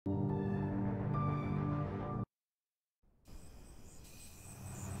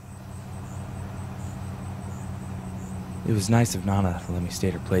It was nice of Nana to let me stay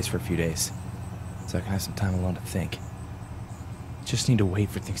at her place for a few days, so I can have some time alone to think. Just need to wait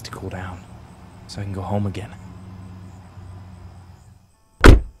for things to cool down, so I can go home again.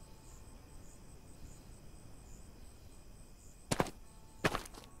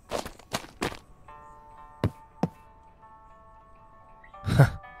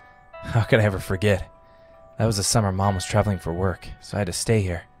 How could I ever forget? That was the summer Mom was traveling for work, so I had to stay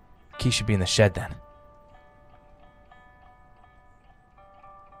here. Key should be in the shed then.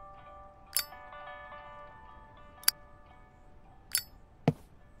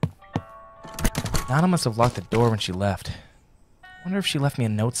 Nana must have locked the door when she left. Wonder if she left me a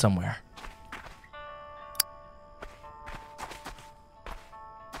note somewhere.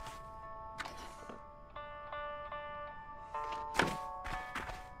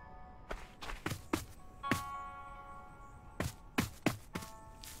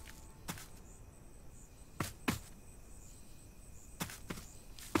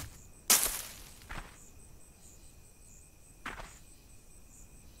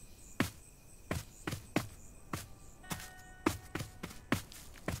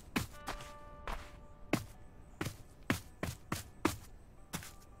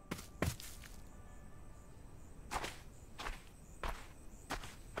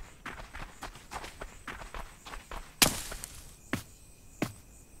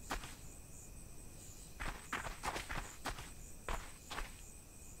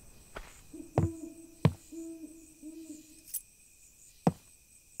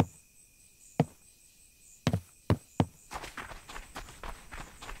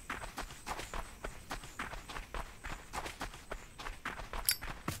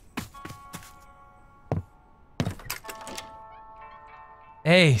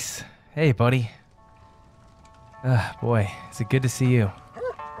 Ace! Hey, buddy. Boy, is it good to see you.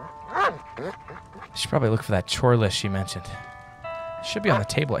 I should probably look for that chore list she mentioned. It should be on the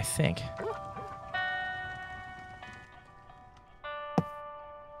table, I think.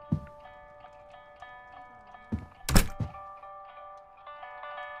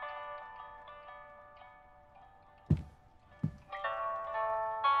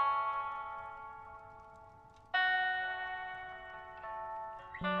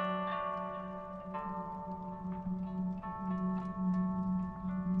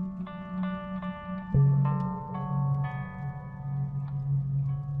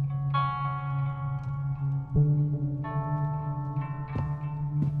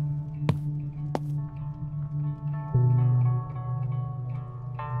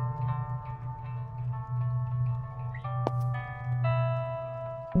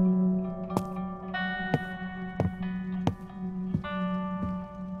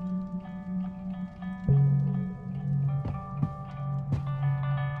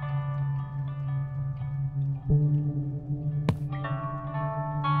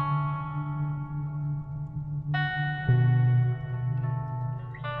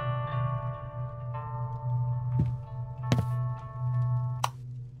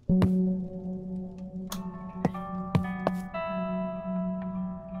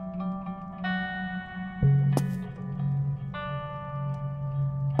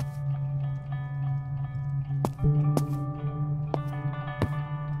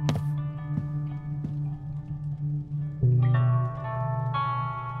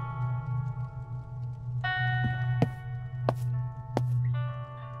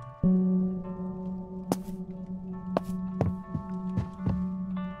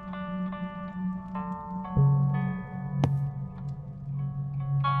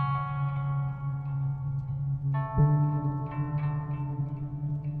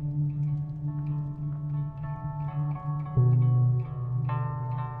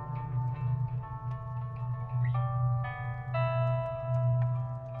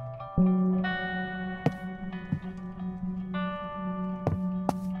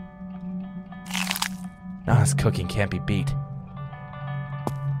 Nana's cooking can't be beat.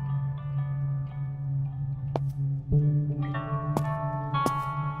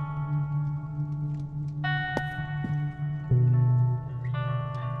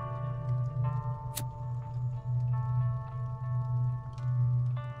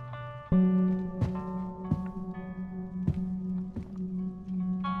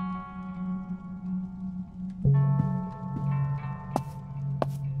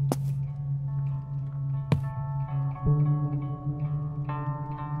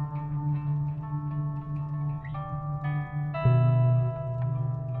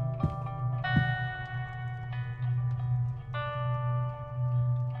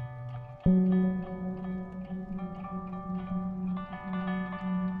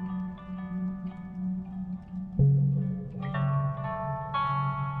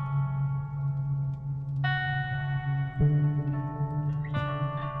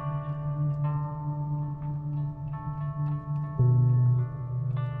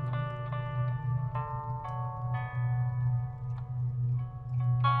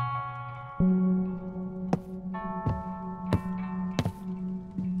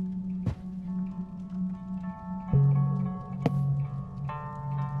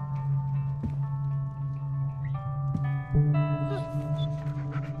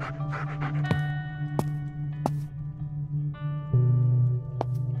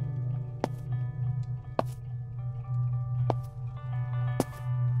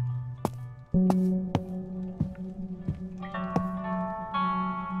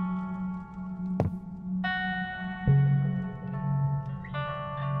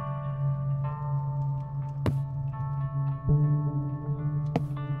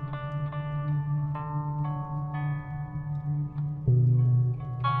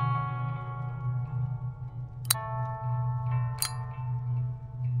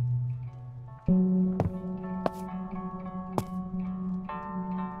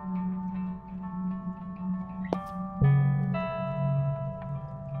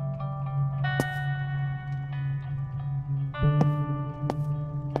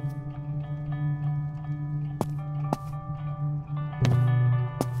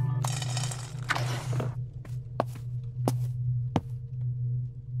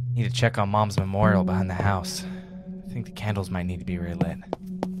 to check on Mom's memorial behind the house. I think the candles might need to be relit.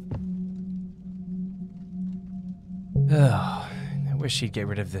 Oh, I wish she'd get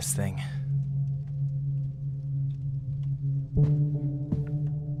rid of this thing.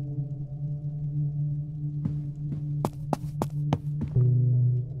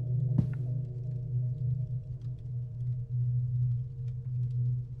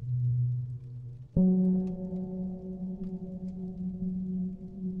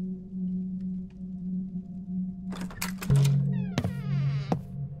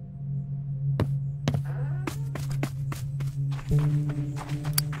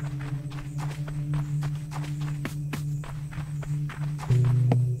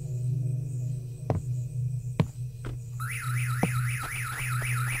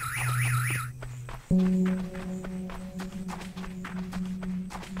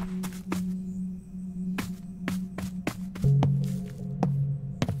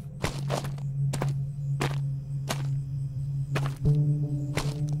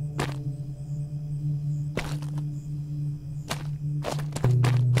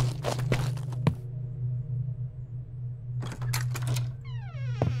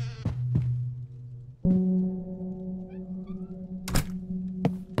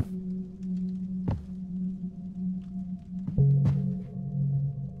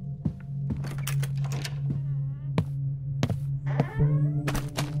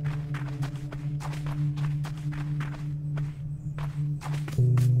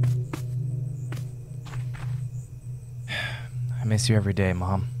 I miss you every day,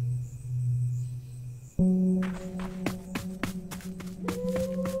 Mom.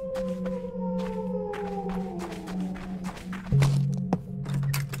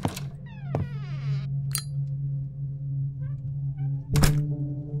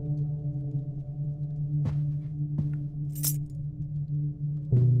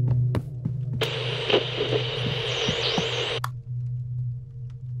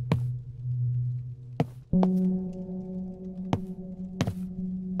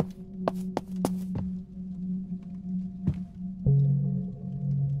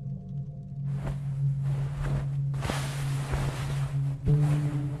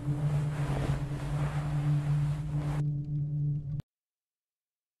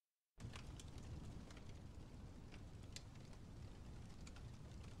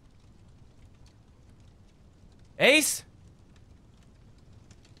 Ace?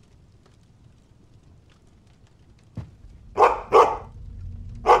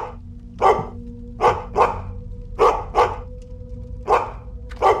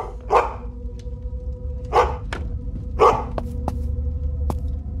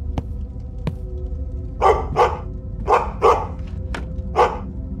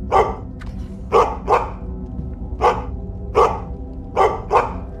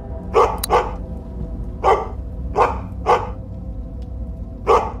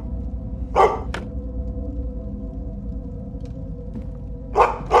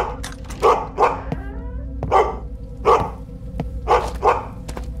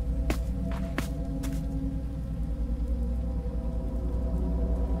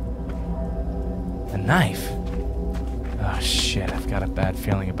 A knife? Oh shit, I've got a bad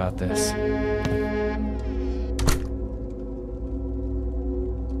feeling about this.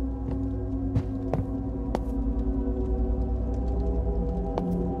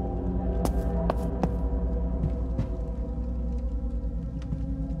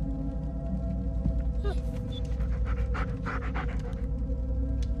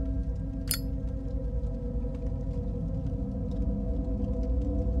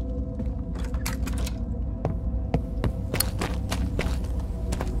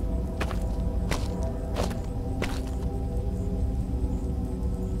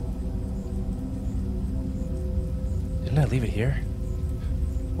 Didn't I leave it here?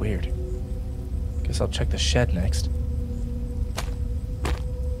 Weird. Guess I'll check the shed next.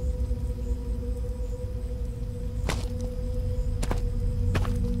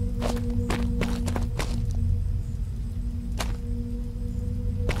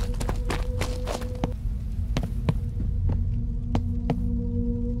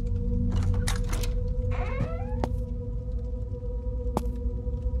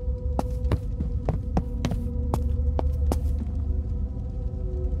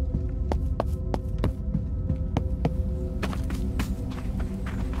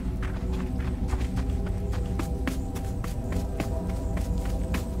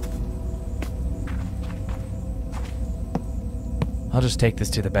 I'll just take this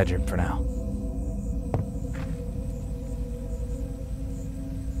to the bedroom for now.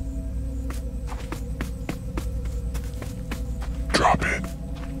 Drop it.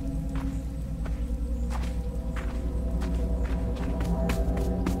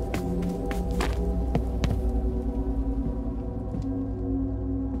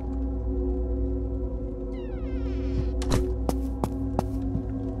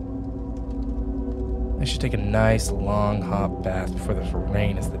 just take a nice long hot bath before this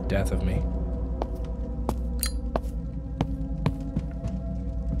rain is the death of me.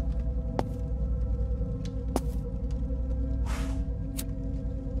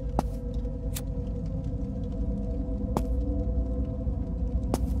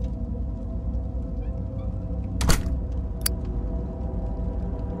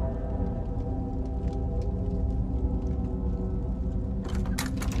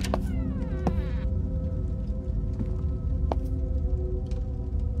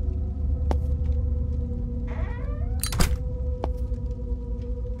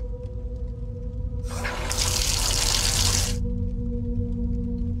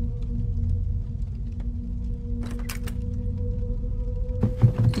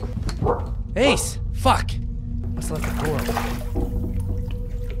 Ace! Fuck! Must have left the door open.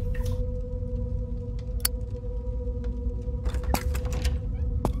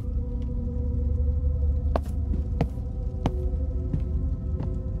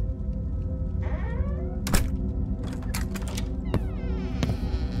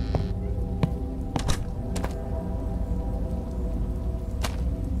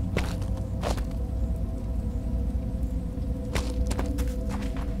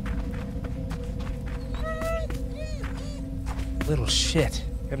 Little shit.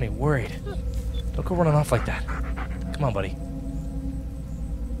 Got me worried. Don't go running off like that. Come on, buddy.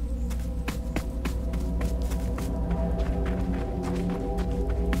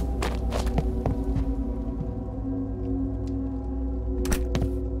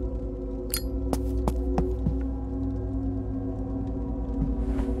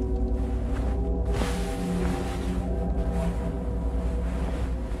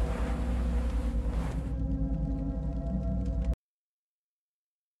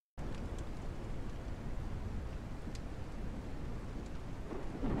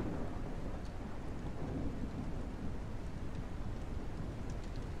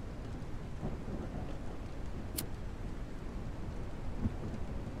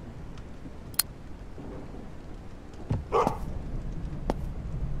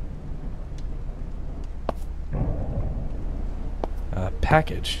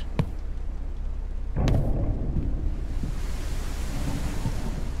 Package.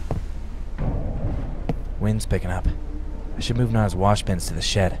 Wind's picking up. I should move Nara's wash bins to the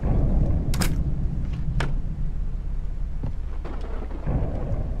shed.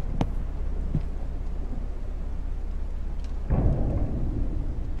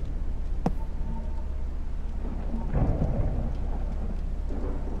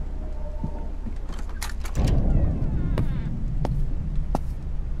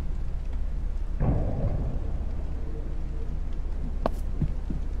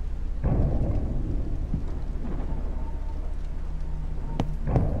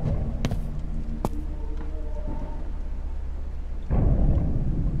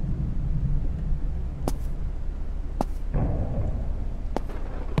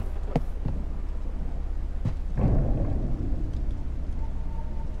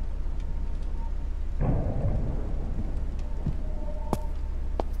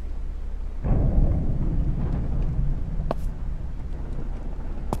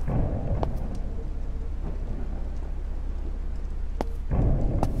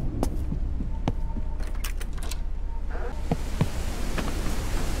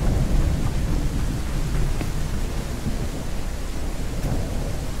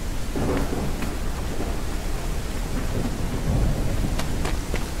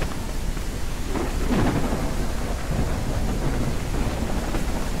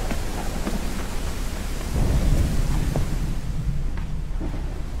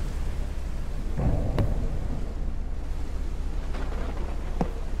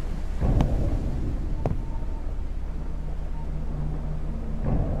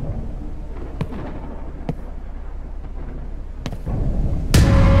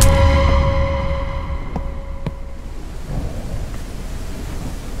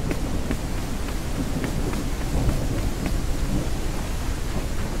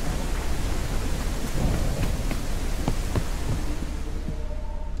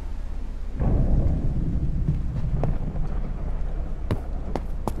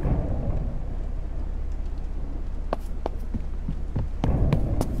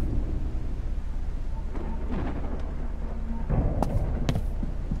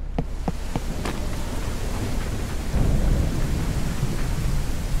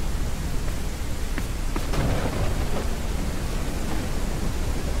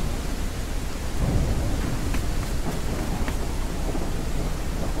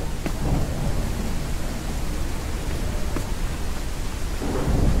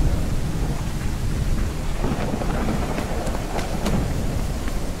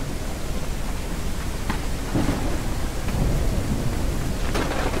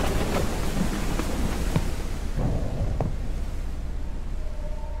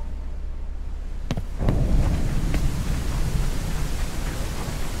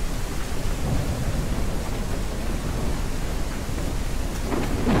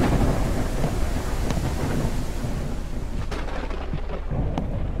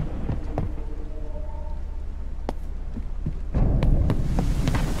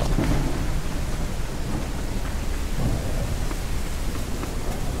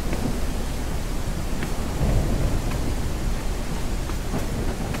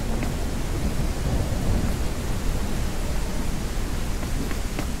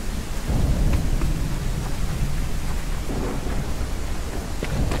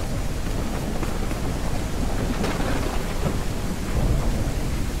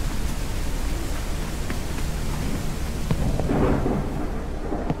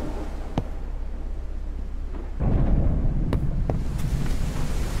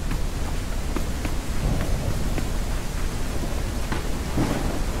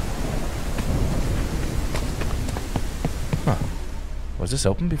 Was this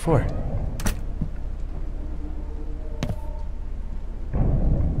open before?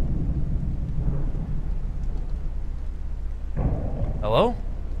 Hello?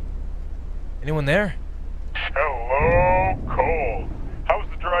 Anyone there? Hello, Cole. How was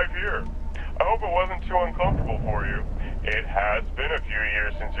the drive here? I hope it wasn't too uncomfortable for you. It has been a few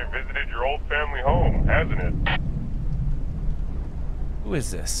years since you visited your old family home, hasn't it? Who is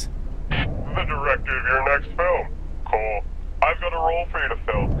this? The director of your next film, Cole. I've got a role for you to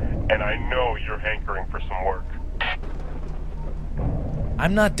fill, and I know you're hankering for some work.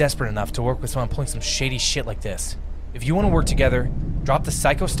 I'm not desperate enough to work with someone pulling some shady shit like this. If you want to work together, drop the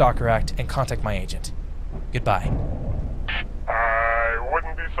Psycho Stalker Act and contact my agent. Goodbye. I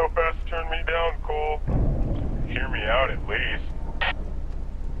wouldn't be so fast to turn me down, Cole. Hear me out at least.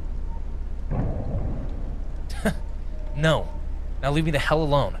 No. Now leave me the hell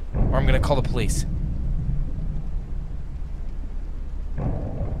alone, or I'm gonna call the police.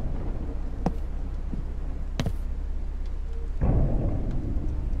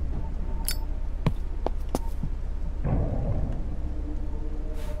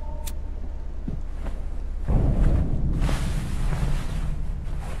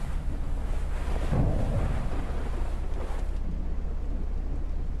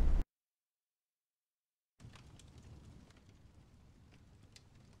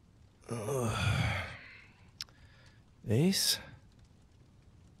 Ace?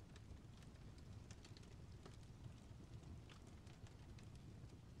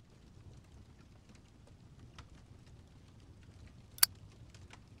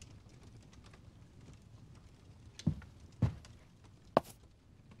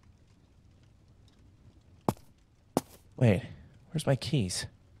 Wait, where's my keys?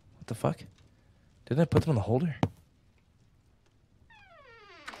 What the fuck? Didn't I put them in the holder?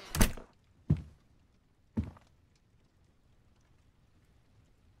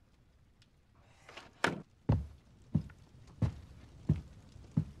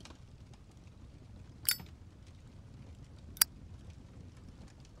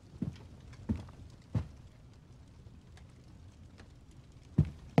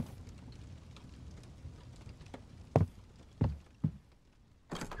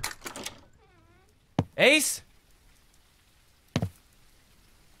 Ace?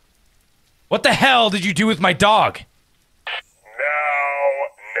 What the hell did you do with my dog? Now,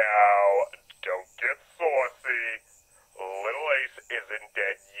 don't get saucy. Little Ace isn't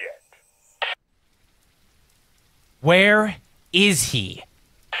dead yet. Where is he?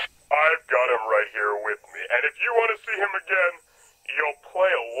 I've got him right here with me, and if you want to see him again, you'll play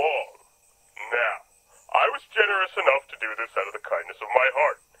along. Now, I was generous enough to do this out of the kindness of my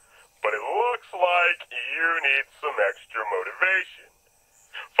heart, but it looks like you need some extra motivation.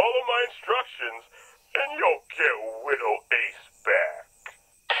 Follow my instructions, and you'll get Little Ace back.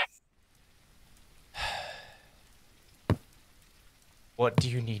 What do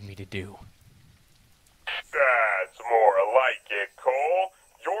you need me to do? That's more like it, Cole.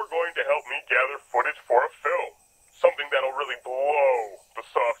 You're going to help me gather footage for a film. Something that'll really blow the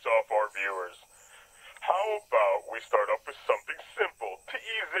socks off our viewers. How about we start off with something simple to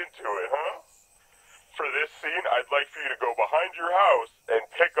ease into it, huh? For this scene, I'd like for you to go behind your house and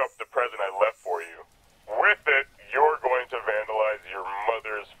pick up the present I left for you. With it, you're going to vandalize your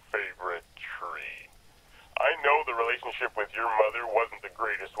mother's favorite tree. I know the relationship with your mother wasn't the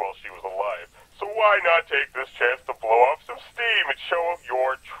greatest while she was alive, so why not take this chance to blow off some steam and show off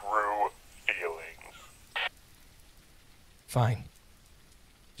your true feelings? Fine.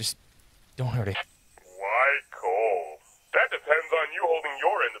 Just don't hurt it. Why, Cole? That depends on you holding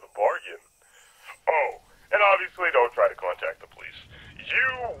your end of the bargain. Oh, and obviously don't try to contact the police.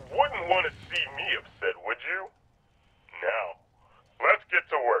 You wouldn't want to see me upset, would you? Now, let's get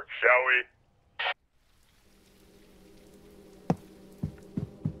to work, shall we?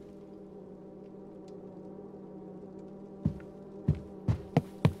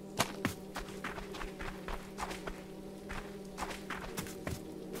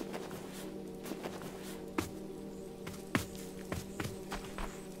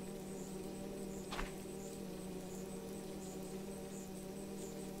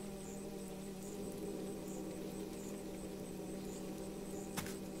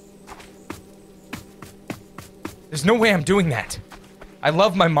 There's no way I'm doing that. I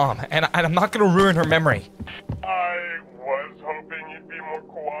love my mom, and I'm not gonna ruin her memory. I was hoping you'd be more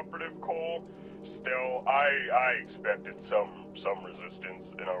cooperative, Cole. Still, I expected some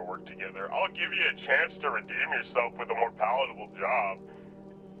resistance in our work together. I'll give you a chance to redeem yourself with a more palatable job.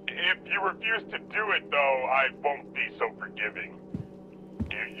 If you refuse to do it, though, I won't be so forgiving.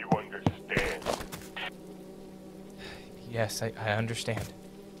 You understand? Yes, I understand.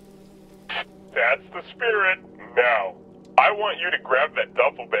 That's the spirit. Now, I want you to grab that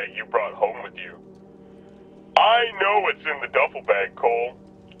duffel bag you brought home with you. I know what's in the duffel bag, Cole.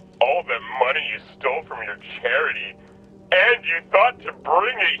 All that money you stole from your charity, and you thought to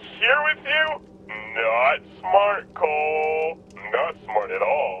bring it here with you? Not smart, Cole. Not smart at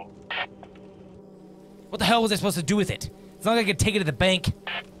all. What the hell was I supposed to do with it? It's not like I could take it to the bank.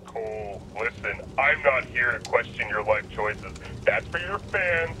 Cole, listen, I'm not here to question your life choices. That's for your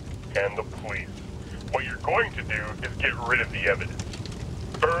fans and the police. What you're going to do is get rid of the evidence.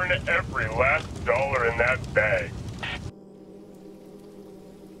 Burn every last dollar in that bag.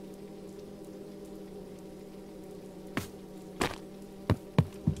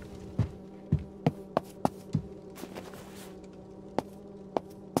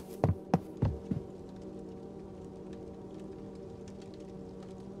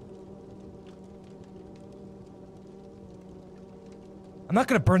 I'm not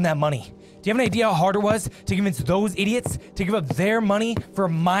gonna burn that money. Do you have an idea how hard it was to convince those idiots to give up their money for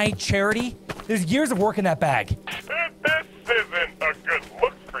my charity? There's years of work in that bag. This isn't a good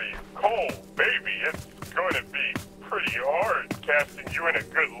look for you, Cole. Baby, it's going to be pretty hard casting you in a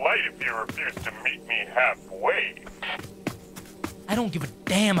good light if you refuse to meet me halfway. I don't give a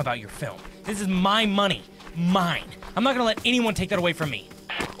damn about your film. This is my money. Mine. I'm not gonna let anyone take that away from me.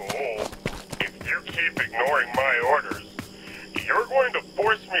 Cole, if you keep ignoring my orders, you're going to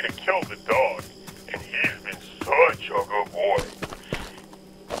force me to kill the dog, and he's been such a good boy.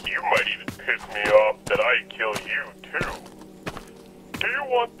 You might even piss me off that I kill you, too. Do you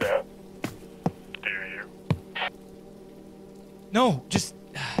want that? Do you? No, just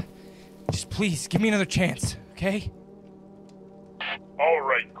please, give me another chance, okay?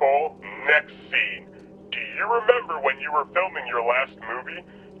 Alright, Cole, next scene. Do you remember when you were filming your last movie?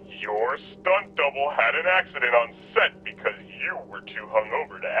 Your stunt double had an accident on set because you were too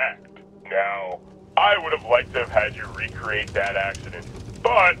hungover to act. Now, I would have liked to have had you recreate that accident,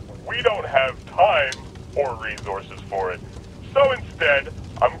 but we don't have time or resources for it. So instead,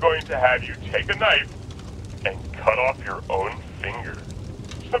 I'm going to have you take a knife and cut off your own finger.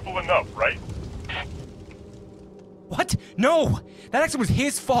 Simple enough, right? What? No! That accident was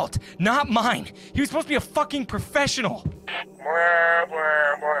his fault, not mine. He was supposed to be a fucking professional. Blah,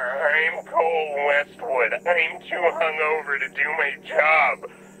 blah, blah. I'm Coal Westwood. I'm too hungover to do my job.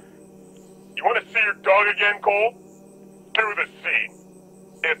 You want to see your dog again, Cole? Do the scene.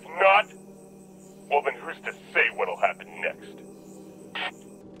 If not, well then who's to say what'll happen next?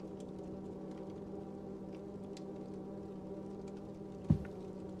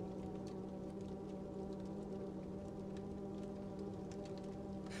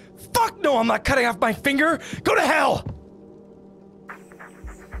 Fuck no, I'm not cutting off my finger! Go to hell!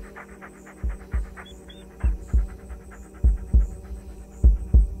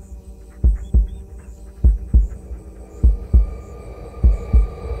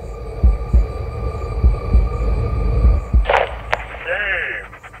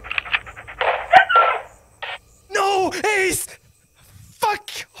 No, Ace!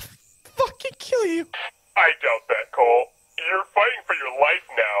 Fuck! I'll fucking kill you. I doubt that, Cole. You're fighting for your life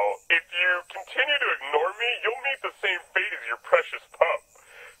now. If you continue to ignore me, you'll meet the same fate as your precious pup.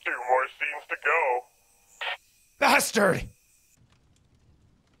 2 more scenes to go. Bastard!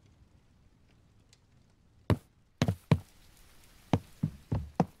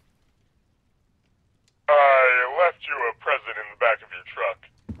 I left you a present in the back of your truck.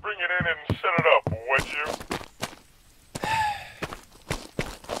 Bring it in and set it up, would you?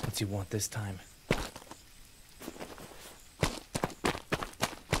 What's he want this time?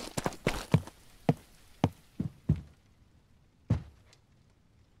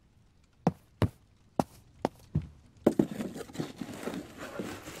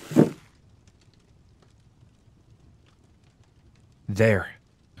 There.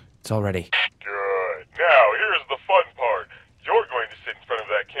 It's all ready. Good. Now, here's the fun part. You're going to sit in front of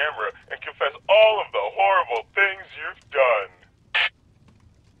that camera and confess all of the horrible things you've done.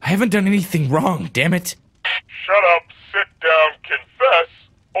 I haven't done anything wrong, damn it. Shut up, sit down, confess,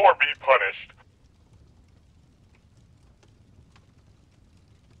 or be punished.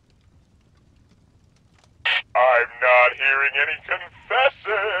 I'm not hearing any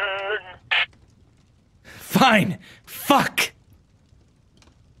confessing. Fine! Fuck!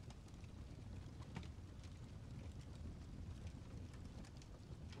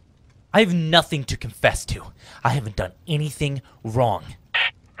 I have nothing to confess to. I haven't done anything wrong.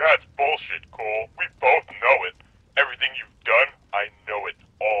 That's bullshit, Cole. We both know it. Everything you've done, I know it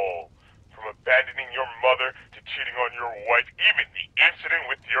all. From abandoning your mother to cheating on your wife, even the incident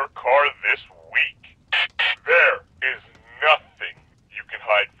with your car this week. There is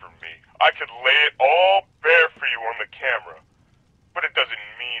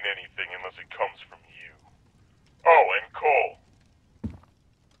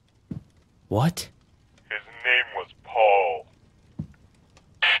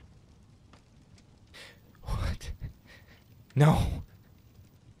No.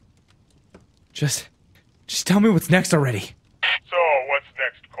 Just tell me what's next already. So, what's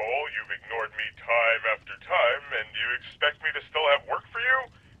next, Cole? You've ignored me time after time, and you expect me to still have work for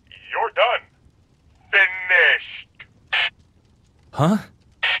you? You're done. Finished. Huh?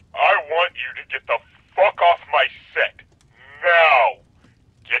 I want you to get the fuck off my set. Now.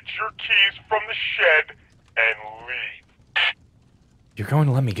 Get your keys from the shed and leave. You're going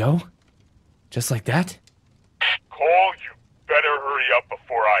to let me go? Just like that? Cole, you better hurry up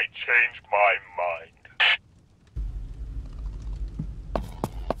before I change my mind.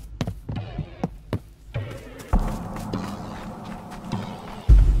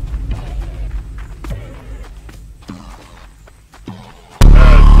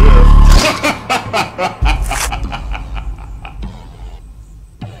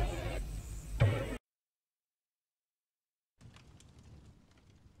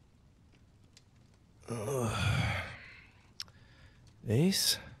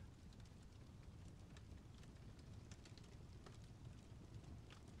 Ace?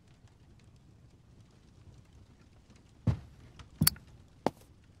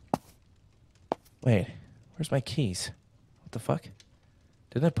 Wait, where's my keys? What the fuck?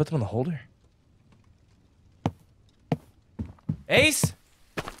 Didn't I put them in the holder? Ace?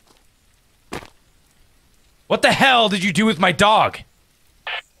 What the hell did you do with my dog?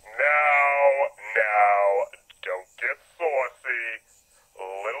 Now, don't get saucy.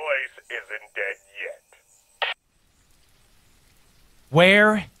 Little Ace isn't dead yet.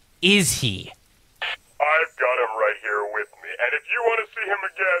 Where is he? I've got him right here with me, and if you want to see him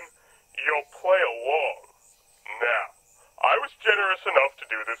again, you'll play along. Now, I was generous enough to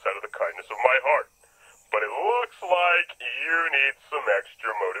do this out of the kindness of my heart, but it looks like you need some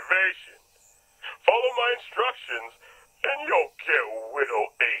extra motivation. Follow my instructions, and you'll get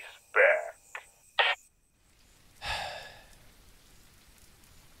Little Ace back.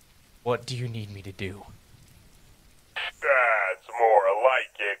 What do you need me to do? That's more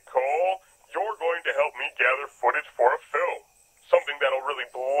like it, Cole. You're going to help me gather footage for a film. Something that'll really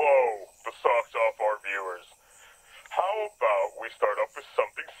blow the socks off our viewers. How about we start off with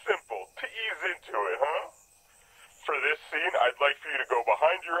something simple to ease into it, huh? For this scene, I'd like for you to go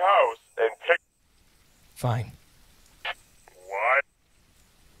behind your house and pick... Fine. What?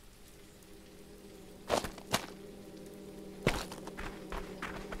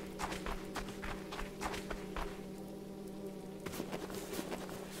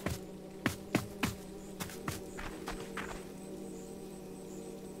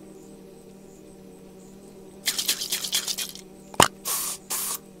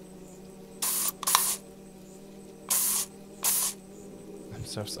 I'm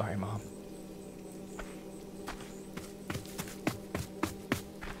so sorry, Mom.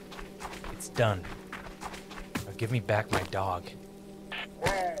 It's done. Now give me back my dog.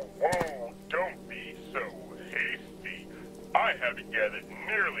 Whoa, don't be so hasty. I haven't gathered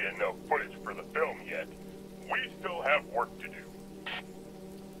nearly enough footage for the film yet. We still have work to do.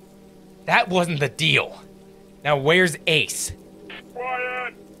 That wasn't the deal. Now where's Ace?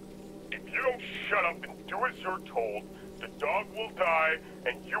 Quiet! If you don't shut up and do as you're told, the dog will die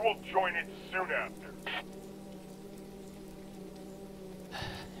and you will join it soon after.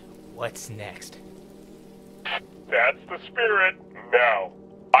 What's next? That's the spirit. Now,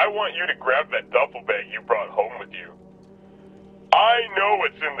 I want you to grab that duffel bag you brought home with you. I know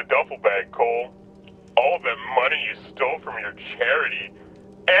what's in the duffel bag, Cole. All that money you stole from your charity.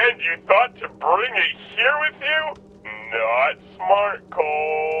 And you thought to bring it here with you? Not smart,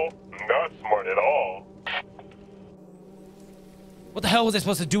 Cole. Not smart at all. What the hell was I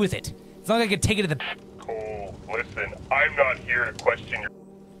supposed to do with it? It's not like I could take it to the... Cole, listen, I'm not here to question your...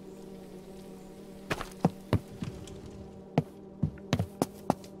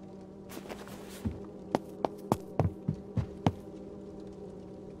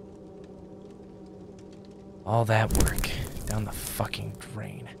 All that work down the fucking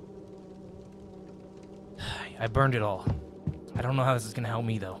drain. I burned it all. I don't know how this is gonna help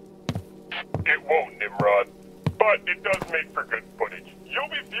me though. It won't, Nimrod. But it does make for good footage. You'll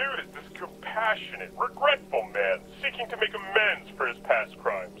be viewed as this compassionate, regretful man seeking to make amends for his past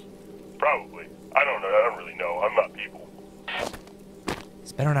crimes. Probably. I don't know. I don't really know. I'm not people.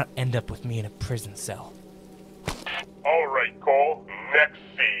 This better not end up with me in a prison cell. All right, Cole. Next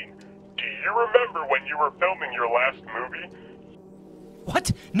scene. Do you remember when you were filming your last movie?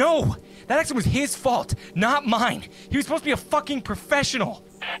 What? No! That accident was his fault, not mine. He was supposed to be a fucking professional.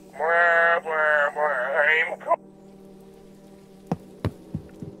 Blah, blah, blah. I'm Cole.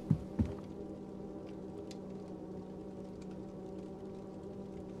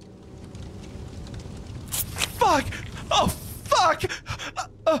 Fuck! Oh, Fuck!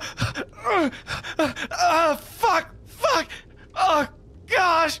 Fuck! Oh,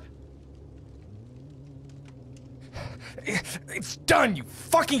 gosh! It's done, you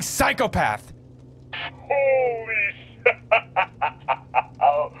fucking psychopath! Holy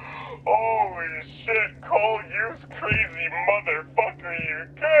holy shit, Cole, you crazy motherfucker, you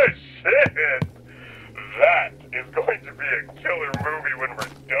good shit! That is going to be a killer movie when we're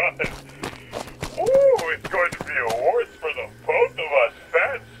done. Ooh, it's going to be awards for the both of us.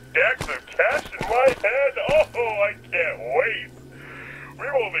 Fat stacks of cash in my hand. Oh, I can't wait.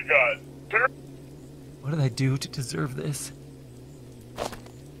 We've only got 2. What did I do to deserve this?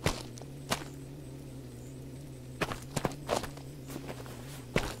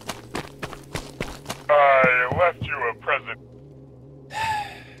 I left you a present.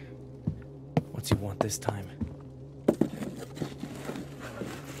 What's he want this time?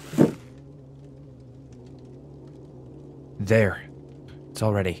 There. It's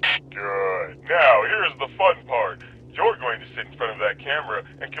all ready. Good. Now, here's the fun part. You're going to sit in front of that camera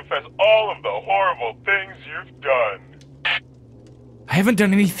and confess all of the horrible things you've done. I haven't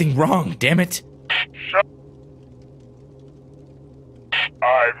done anything wrong, damn it. Shut.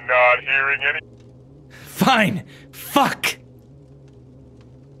 I'm not hearing any. Fine. Fuck.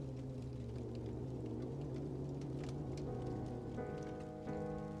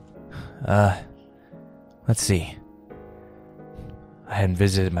 Let's see. I hadn't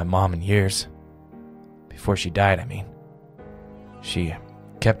visited my mom in years. Before she died, I mean. She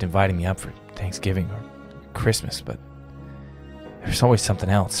kept inviting me up for Thanksgiving or Christmas, but there's always something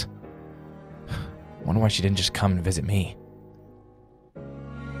else. Wonder why she didn't just come and visit me.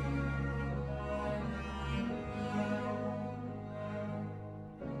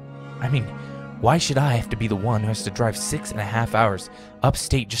 I mean, why should I have to be the one who has to drive 6.5 hours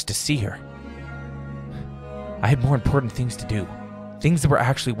upstate just to see her? I had more important things to do. Things that were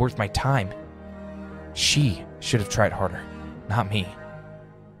actually worth my time. She should have tried harder, not me.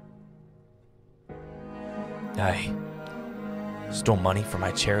 I stole money from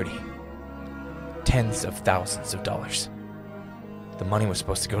my charity. Tens of thousands of dollars. The money was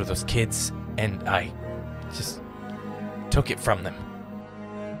supposed to go to those kids, and I just took it from them.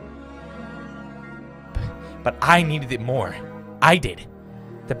 But I needed it more. I did.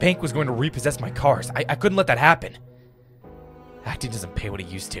 The bank was going to repossess my cars. I couldn't let that happen. Acting doesn't pay what it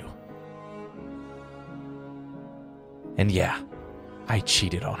used to. And yeah, I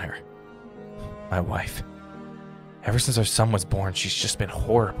cheated on her. My wife. Ever since our son was born, she's just been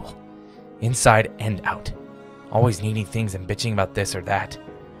horrible. Inside and out. Always needing things and bitching about this or that.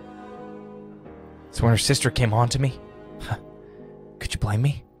 So when her sister came on to me, could you blame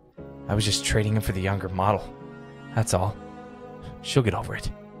me? I was just trading him for the younger model. That's all. She'll get over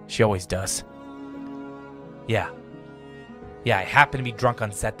it. She always does. Yeah, I happened to be drunk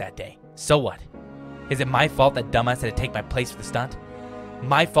on set that day. So what? Is it my fault that dumbass had to take my place for the stunt?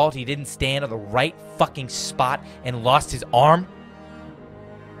 My fault he didn't stand on the right fucking spot and lost his arm?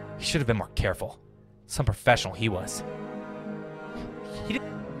 He should have been more careful. Some professional he was. He didn't...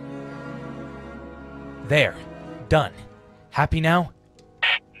 There. Done. Happy now?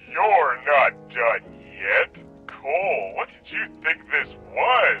 You're not done yet. Cole, what did you think this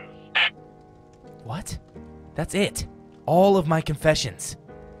was? What? That's it. All of my confessions.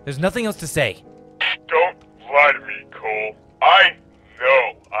 There's nothing else to say. Don't lie to me, Cole. I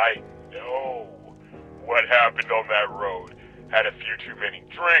know what happened on that road. Had a few too many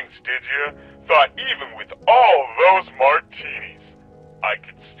drinks, did you? Thought even with all those martinis, I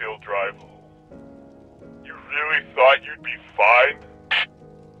could still drive home. You really thought you'd be fine?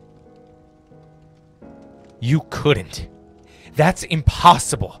 You couldn't. That's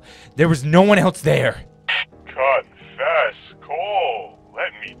impossible. There was no one else there. Confess, Cole.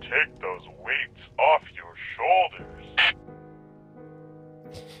 Let me take those weights off your shoulders.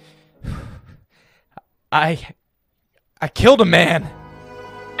 I killed a man.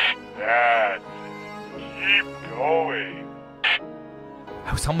 That's it. Keep going.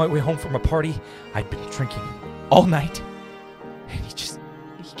 I was on my way home from a party. I'd been drinking all night. And he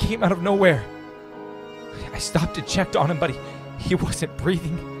came out of nowhere. I stopped and checked on him, but he wasn't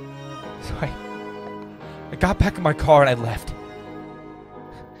breathing. So I got back in my car and I left.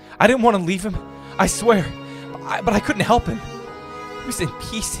 I didn't want to leave him, I swear. But I couldn't help him. He was in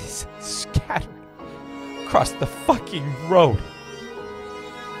pieces, scattered across the fucking road.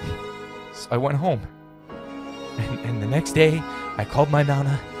 So I went home. And the next day, I called my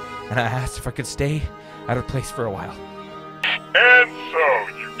Nana and I asked if I could stay at her place for a while. And so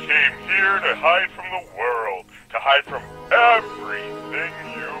you came here to hide from the world, to hide from everything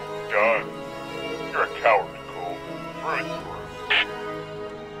you've done. You're a coward, Cole, through and through.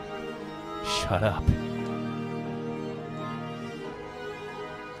 cut up. As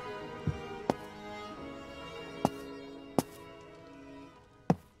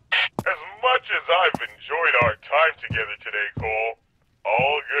much as I've enjoyed our time together today, Cole,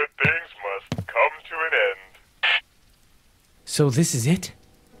 all good things must come to an end. So this is it?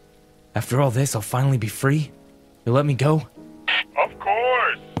 After all this, I'll finally be free? You'll let me go? Of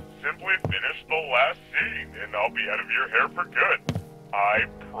course! Simply finish the last scene, and I'll be out of your hair for good. I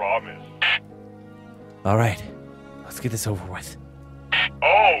promise. Alright, let's get this over with.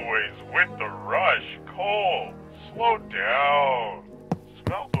 Always with the rush, Cole. Slow down.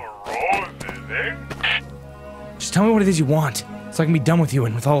 Smell the roses, eh? Just tell me what it is you want, so I can be done with you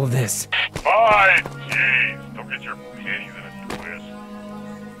and with all of this. Fine, jeez. Don't get your panties in a twist.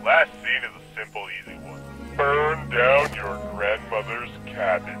 Last scene is a simple, easy one. Burn down your grandmother's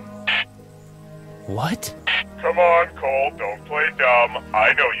cabin. What? Come on, Cole, don't play dumb.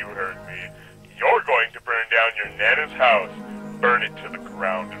 I know you heard me. You're going to burn down your Nana's house, burn it to the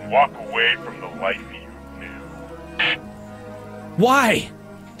ground, and walk away from the life you knew. Why?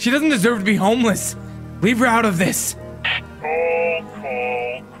 She doesn't deserve to be homeless. Leave her out of this. Cole,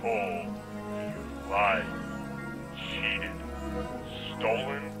 Cole, Cole. You lied, cheated,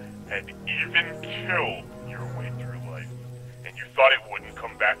 stolen, and even killed your way through life. And you thought it wouldn't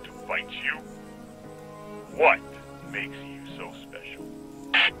come back to bite you? What makes you so special?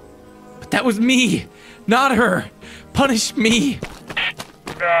 But that was me, not her. Punish me.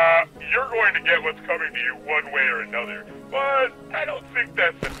 Nah, you're going to get what's coming to you one way or another, but I don't think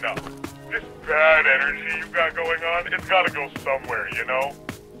that's enough. This bad energy you got going on, it's gotta go somewhere, you know?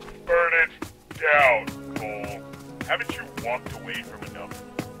 Burn it down, Cole. Haven't you walked away from enough?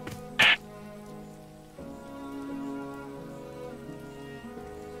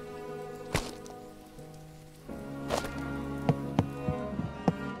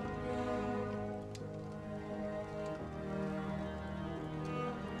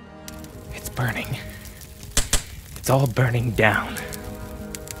 It's burning. It's all burning down.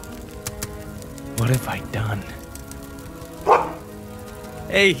 What have I done?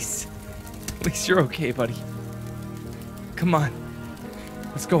 Ace! At least you're okay, buddy. Come on.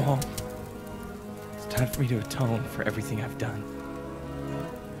 Let's go home. It's time for me to atone for everything I've done.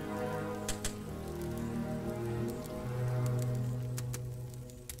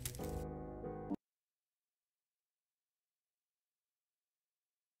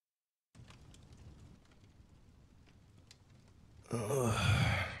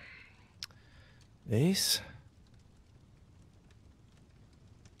 Ace?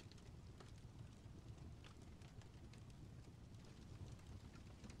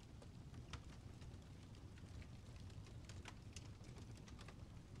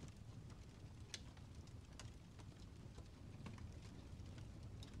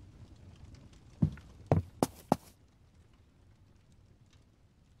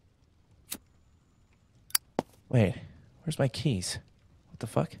 Wait, where's my keys? What the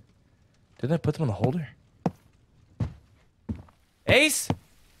fuck? Didn't I put them in the holder? Ace?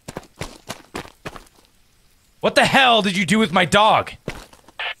 What the hell did you do with my dog?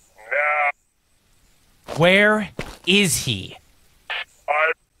 Nah. Where is he?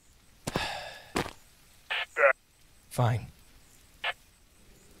 Fine.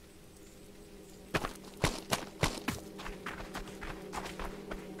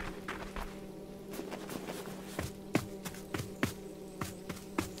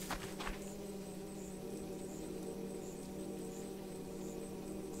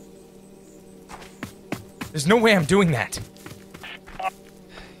 There's no way I'm doing that.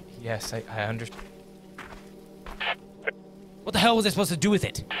 Yes, I understand. What the hell was I supposed to do with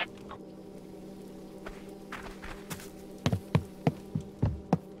it?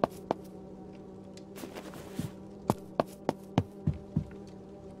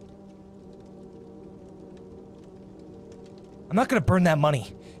 I'm not gonna burn that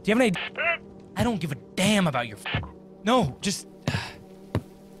money. Do you have any idea? I don't give a damn about your... No, just...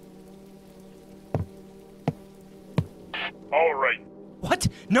 All right. What?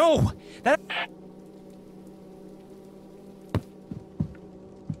 No! That...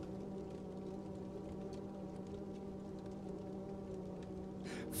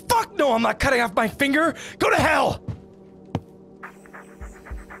 Fuck no, I'm not cutting off my finger! Go to hell!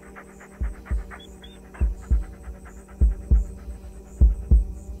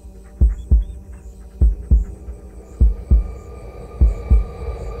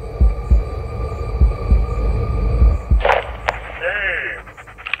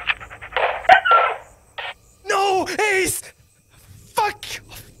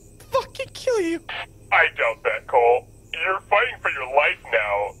 I doubt that, Cole. You're fighting for your life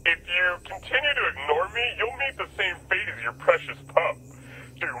now. If you continue to ignore me, you'll meet the same fate as your precious pup.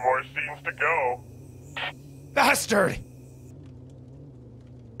 2 more scenes to go. Bastard!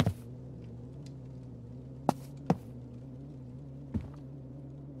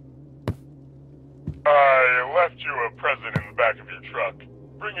 I left you a present in the back of your truck.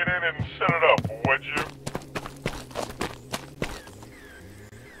 Bring it in and set it up, would you?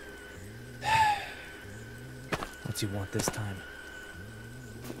 What's he want this time?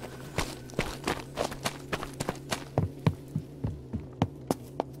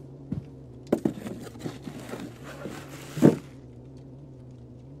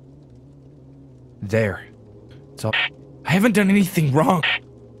 There. It's all. I haven't done anything wrong.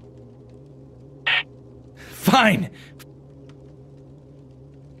 Fine.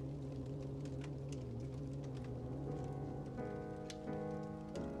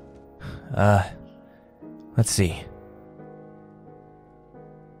 Let's see.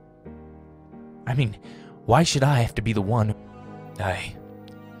 I mean, why should I have to be the one? I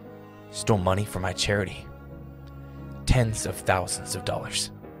stole money from my charity. Tens of thousands of dollars.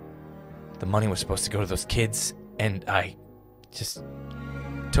 The money was supposed to go to those kids, and I just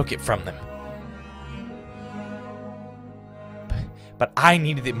took it from them. But I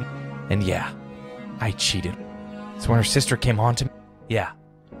needed it, and yeah, I cheated. So when her sister came on to me, yeah,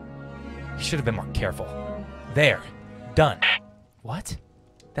 I should have been more careful. There, done. What?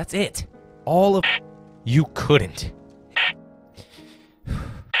 That's it. All of you couldn't.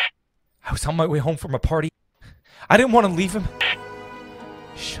 I was on my way home from a party. I didn't want to leave him.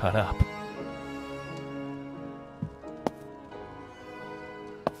 Shut up.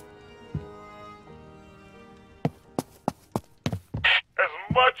 As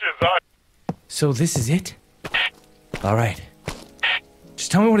much as I... So this is it? All right. Just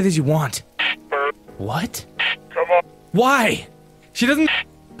tell me what it is you want. What? Come on. Why? She doesn't...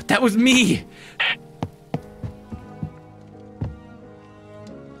 But that was me.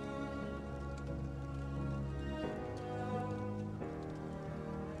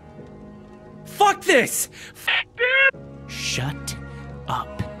 Fuck this! Shut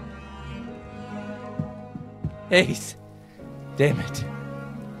up. Ace. Damn it.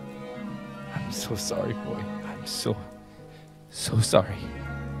 I'm so sorry, boy. I'm so sorry.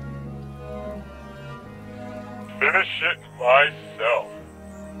 Finish it myself.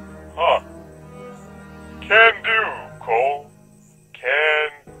 Huh. Can do, Cole.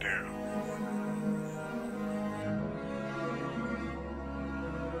 Can do.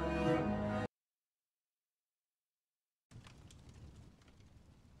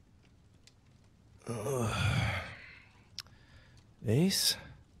 Ace?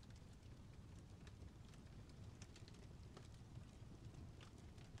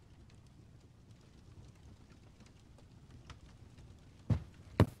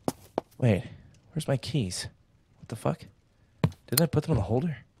 Wait, where's my keys? What the fuck? Didn't I put them in the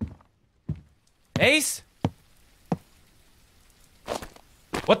holder? Ace?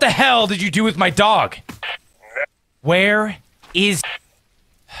 What the hell did you do with my dog? Where is...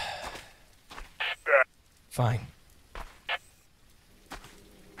 Fine.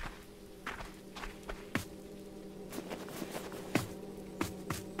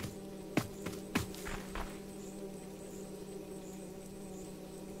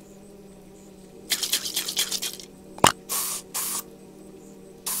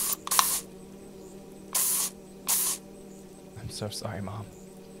 I'm so sorry, Mom.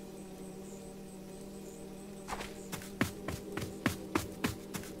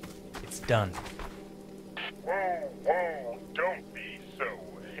 It's done. Whoa, don't be so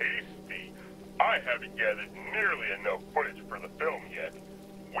hasty. I haven't gathered nearly enough footage for the film yet.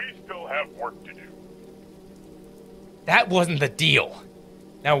 We still have work to do. That wasn't the deal.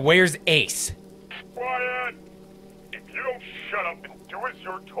 Now where's Ace? Quiet! If you don't shut up and do as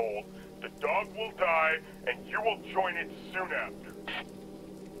you're told, the dog will die and you will join it soon after.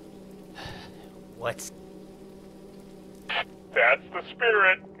 What's... That's the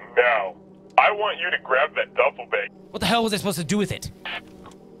spirit. Now, I want you to grab that duffel bag. What the hell was I supposed to do with it?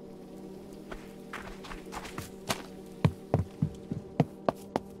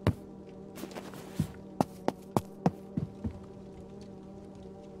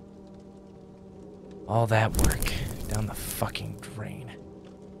 All that work down the fucking drain.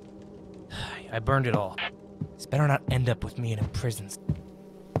 I burned it all. This better not end up with me in a prison.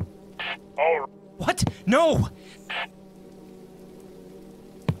 All right. What? No!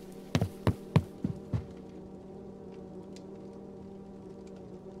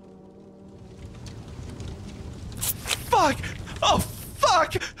 Fuck! Oh,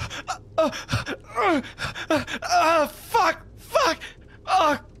 fuck! Fuck!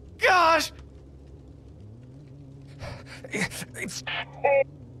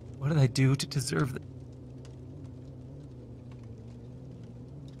 do to deserve this?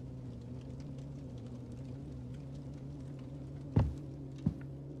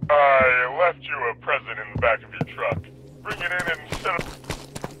 I left you a present in the back of your truck. Bring it in and set up.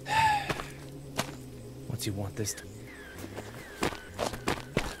 What's he want this time?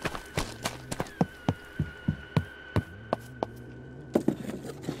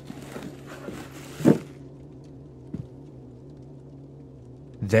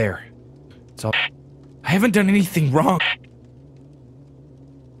 There. It's all. I haven't done anything wrong.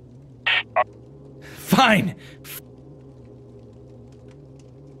 Fine.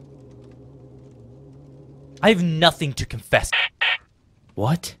 I have nothing to confess.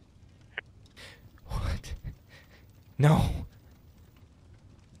 What? What? No.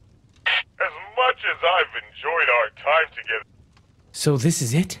 As much as I've enjoyed our time together. So this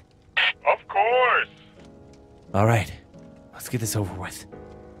is it? Of course. All right. Let's get this over with.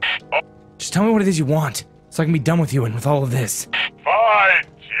 Just tell me what it is you want, so I can be done with you and with all of this. Fine.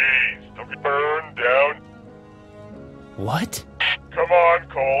 Jeez. Don't be burned down. What? Come on,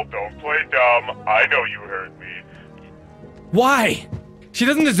 Cole. Don't play dumb. I know you heard me. Why? She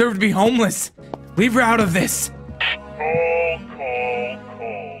doesn't deserve to be homeless. Leave her out of this. Cole, Cole,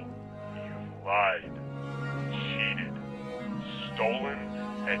 Cole. You've lied, cheated, stolen,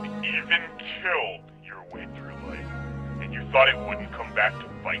 and even killed your way through life. And you thought it wouldn't come back to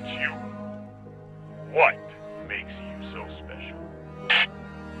bite you? What makes you so special?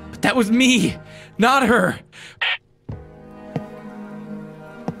 But that was me, not her.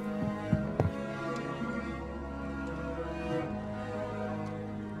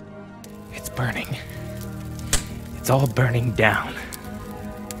 It's burning. It's all burning down.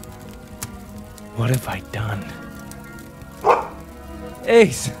 What have I done?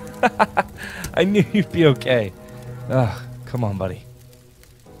 Ace! I knew you'd be okay. Ugh, come on, buddy.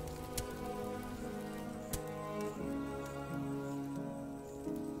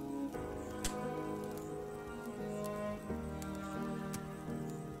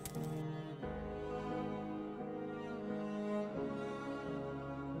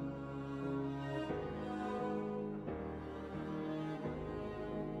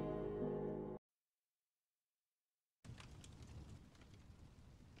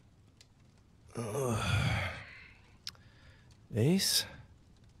 Ace?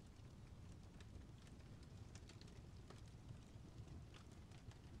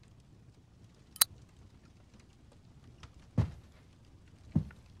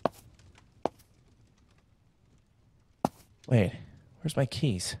 Wait, where's my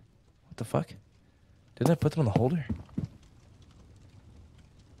keys? What the fuck? Didn't I put them in the holder?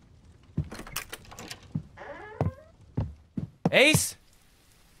 Ace?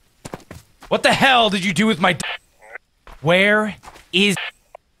 What the hell did you do with my... Where is...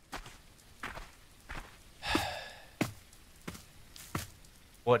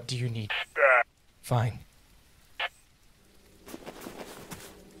 What do you need? Fine.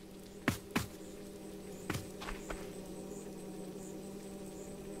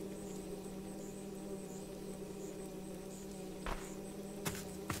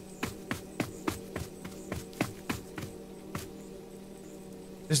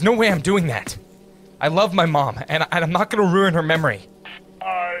 There's no way I'm doing that. I love my mom, and I'm not gonna ruin her memory.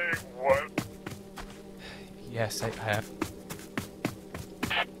 What? Yes, I have.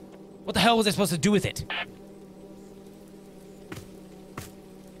 What the hell was I supposed to do with it?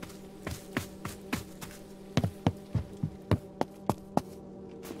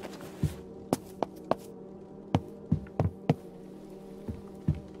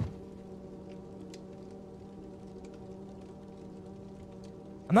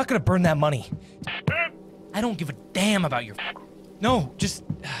 I'm not gonna burn that money. I don't give a damn about your... No, just...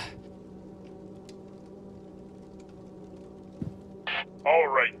 All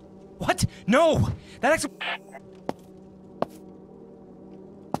right. What? No! That actually...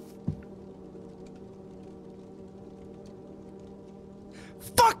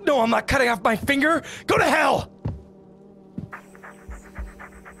 Fuck no, I'm not cutting off my finger! Go to hell!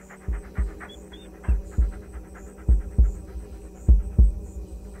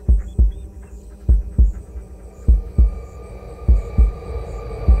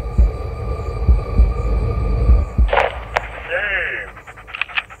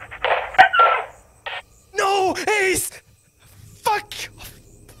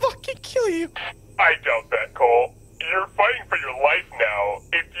 I doubt that, Cole. You're fighting for your life now.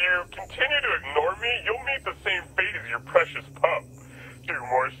 If you continue to ignore me, you'll meet the same fate as your precious pup. 2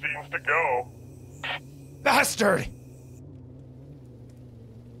 more scenes to go. Bastard!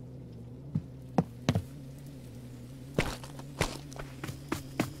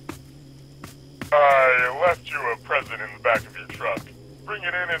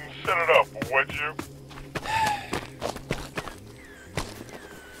 in and set it up, would you?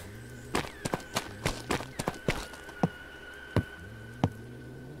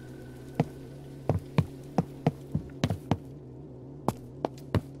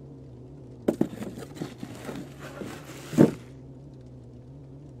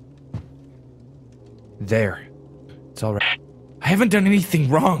 There. It's all right. I haven't done anything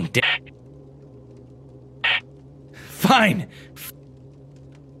wrong, Fine.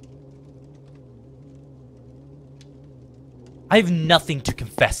 I have nothing to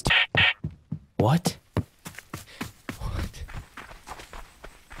confess to. What? What?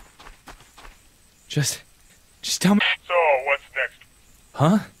 Just tell me. So, what's next?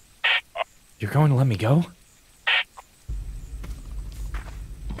 Huh? You're going to let me go?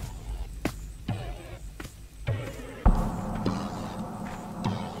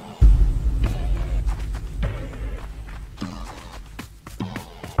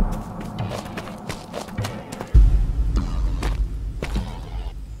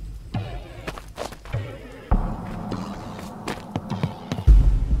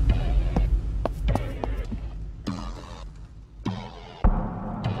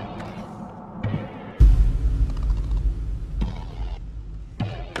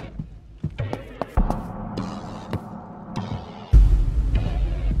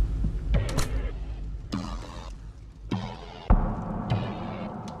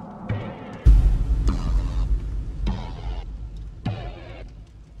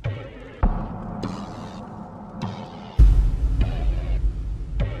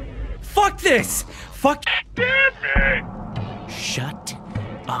 Fuck this! Fuck. Damn it! Shut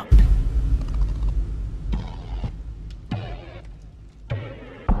up.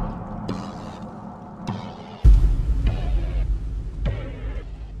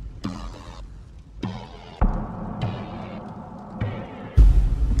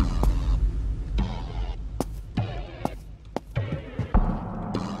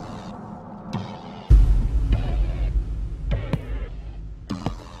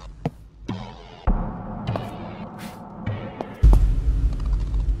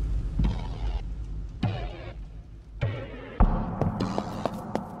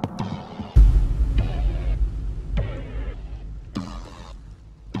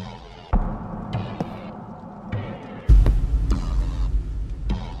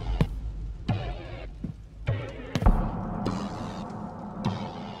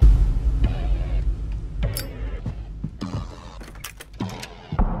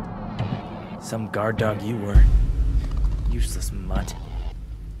 Some guard dog you were. Useless mutt.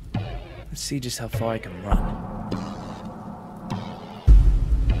 Let's see just how far I can run.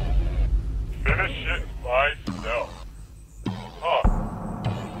 Finish it myself. Huh.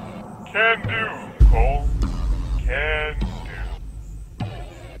 Can do.